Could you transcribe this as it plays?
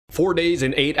4 days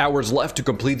and 8 hours left to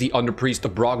complete the Underpriest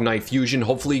Brogni fusion.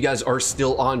 Hopefully you guys are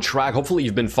still on track. Hopefully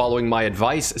you've been following my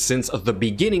advice since the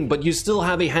beginning, but you still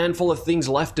have a handful of things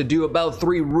left to do, about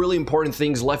 3 really important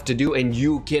things left to do, and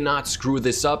you cannot screw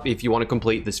this up if you want to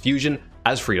complete this fusion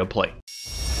as free to play.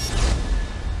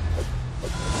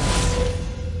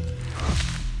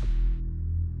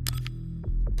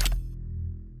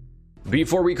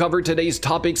 Before we cover today's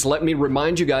topics, let me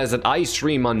remind you guys that I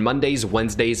stream on Mondays,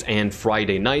 Wednesdays, and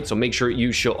Friday nights, so make sure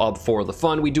you show up for the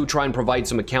fun. We do try and provide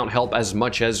some account help as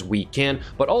much as we can,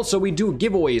 but also we do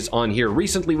giveaways on here.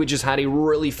 Recently, we just had a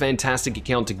really fantastic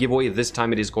account to give away. This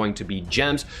time it is going to be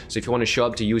gems, so if you want to show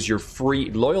up to use your free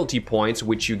loyalty points,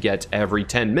 which you get every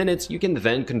 10 minutes, you can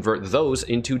then convert those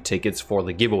into tickets for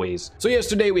the giveaways. So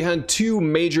yesterday we had 2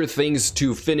 major things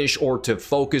to finish or to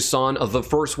focus on. The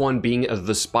first one being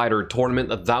the spider tournament.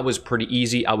 That was pretty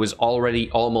easy. I was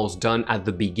already almost done at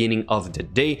the beginning of the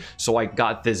day, so I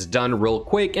got this done real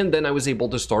quick, and then I was able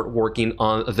to start working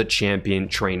on the champion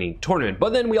training tournament.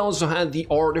 But then we also had the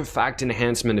artifact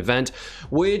enhancement event,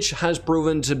 which has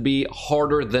proven to be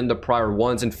harder than the prior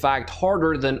ones. In fact,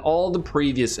 harder than all the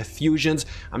previous fusions.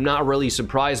 I'm not really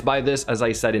surprised by this, as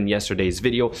I said in yesterday's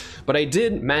video, but I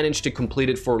did manage to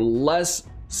complete it for less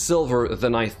silver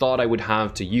than I thought I would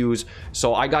have to use,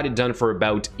 so I got it done for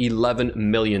about 11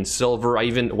 million silver. I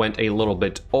even went a little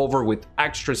bit over with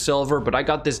extra silver, but I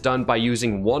got this done by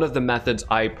using one of the methods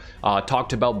I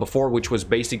talked about before, which was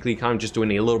basically kind of just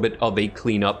doing a little bit of a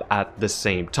cleanup at the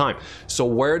same time. So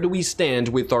where do we stand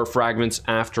with our fragments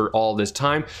after all this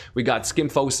time? We got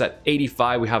Skimfos at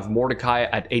 85, we have Mordecai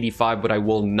at 85, but I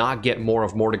will not get more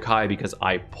of Mordecai because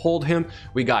I pulled him.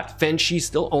 We got Fenshi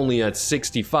still only at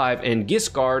 65, and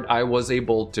Giscard I was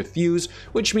able to fuse,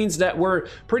 which means that we're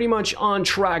pretty much on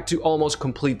track to almost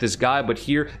complete this guy. But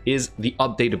here is the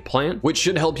updated plan, which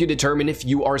should help you determine if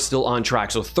you are still on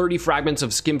track. So 30 fragments of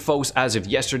Skimfos as of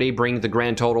yesterday, bringing the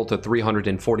grand total to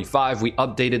 345. We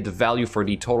updated the value for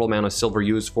the total amount of silver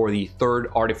used for the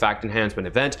 3rd artifact enhancement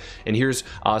event, and here's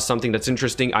something that's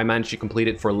interesting. I managed to complete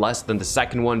it for less than the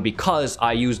second one because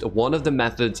I used one of the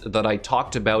methods that I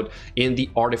talked about in the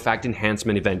artifact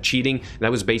enhancement event cheating. That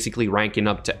was basically ranking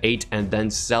up to 8 and then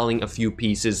selling a few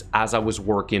pieces as I was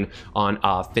working on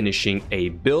finishing a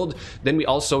build. Then we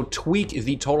also tweaked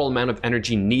the total amount of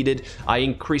energy needed. I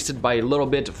increased it by a little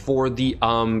bit for the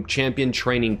champion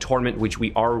training tournament, which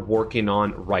we are working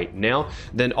on right now.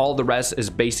 Then all the rest is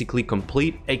basically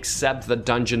complete except the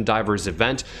dungeon divers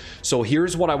event. So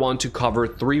here's what I want to cover,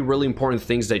 3 really important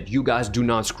things that you guys do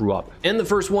not screw up. And the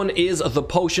first one is the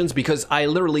potions, because I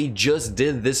literally just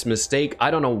did this mistake.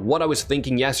 I don't know what I was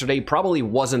thinking yesterday, probably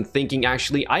wasn't thinking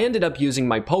actually. I ended up using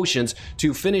my potions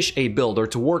to finish a build or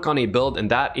to work on a build,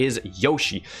 and that is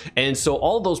Yoshi. And so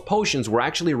all those potions were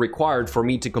actually required for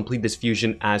me to complete this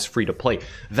fusion as free to play.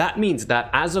 That means that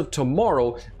as of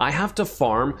tomorrow, I have to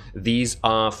farm these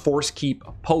force keep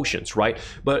potions, right?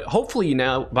 But hopefully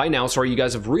by now, you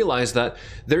guys have realized that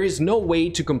there is no way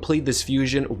to complete this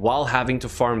fusion while having to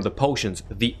farm the potions.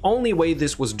 The only way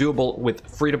this was doable with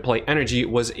free to play energy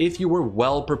was if you were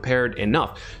well prepared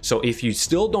enough. So if you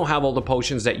still don't have all the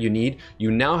potions that you need,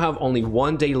 you now have only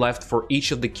 1 day left for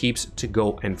each of the keeps to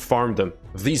go and farm them.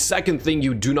 The second thing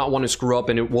you do not want to screw up,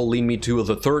 and it will lead me to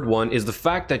the third one, is the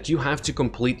fact that you have to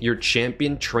complete your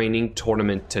champion training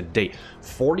tournament today.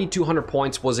 4,200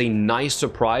 points was a nice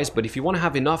surprise, but if you want to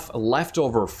have enough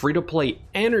leftover free-to-play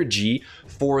energy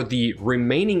for the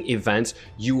remaining events,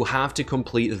 you have to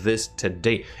complete this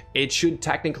today. It should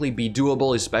technically be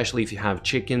doable, especially if you have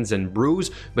chickens and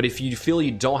brews, but if you feel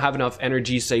you don't have enough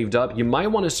energy saved up, you might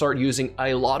want to start using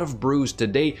a lot of brews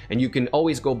today, and you can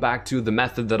always go back to the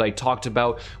method that I talked about,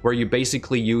 where you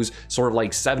basically use sort of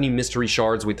like 70 mystery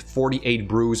shards with 48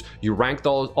 brews. You rank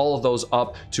all of those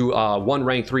up to 1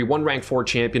 rank 3, 1 rank 4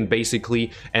 champion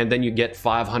basically, and then you get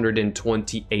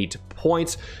 528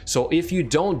 points. So if you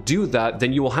don't do that,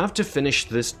 then you will have to finish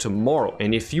this tomorrow.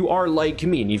 And if you are like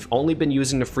me and you've only been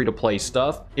using the free-to-play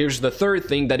stuff, here's the third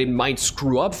thing that it might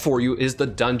screw up for you, is the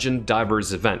dungeon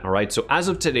divers event. All right, so as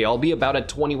of today, I'll be about at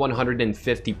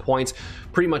 2,150 points.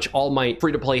 Pretty much all my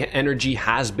free-to-play energy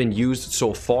has been used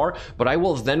so far, but I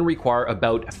will then require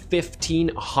about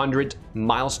 1,500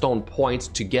 milestone points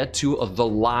to get to the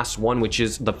last one, which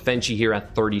is the Fenshi here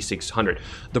at 3,600.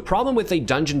 The problem with a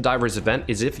dungeon divers event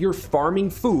is if you're farming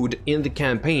food in the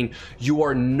campaign, you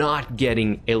are not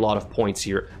getting a lot of points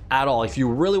here at all. If you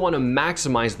really want to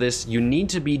maximize this, you need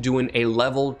to be doing a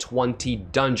level 20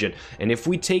 dungeon. And if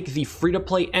we take the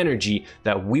free-to-play energy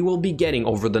that we will be getting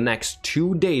over the next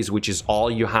 2 days, which is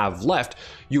all you have left,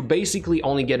 you basically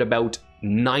only get about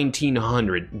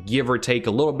 1900, give or take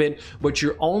a little bit, but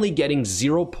you're only getting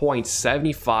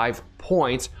 0.75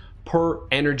 points per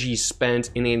energy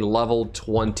spent in a level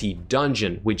 20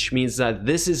 dungeon, which means that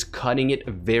this is cutting it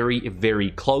very, very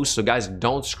close. So guys,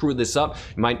 don't screw this up.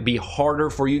 It might be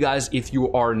harder for you guys if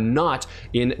you are not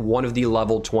in one of the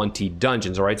level 20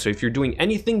 dungeons. All right, so if you're doing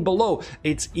anything below,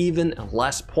 it's even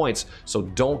less points. So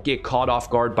don't get caught off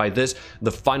guard by this.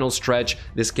 The final stretch,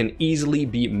 this can easily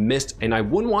be missed, and I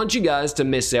wouldn't want you guys to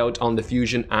miss out on the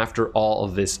fusion after all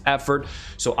of this effort.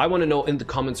 So I want to know in the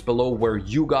comments below where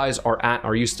you guys are at.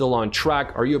 Are you still on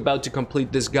track? Are you about to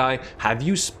complete this guy? Have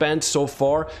you spent so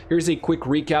far? Here's a quick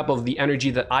recap of the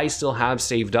energy that I still have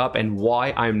saved up and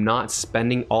why I'm not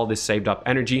spending all this saved up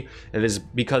energy. And this is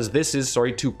because this is,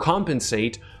 to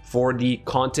compensate for the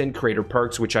content creator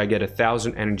perks, which I get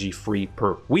 1,000 energy free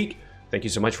per week. Thank you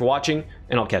so much for watching,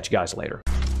 and I'll catch you guys later.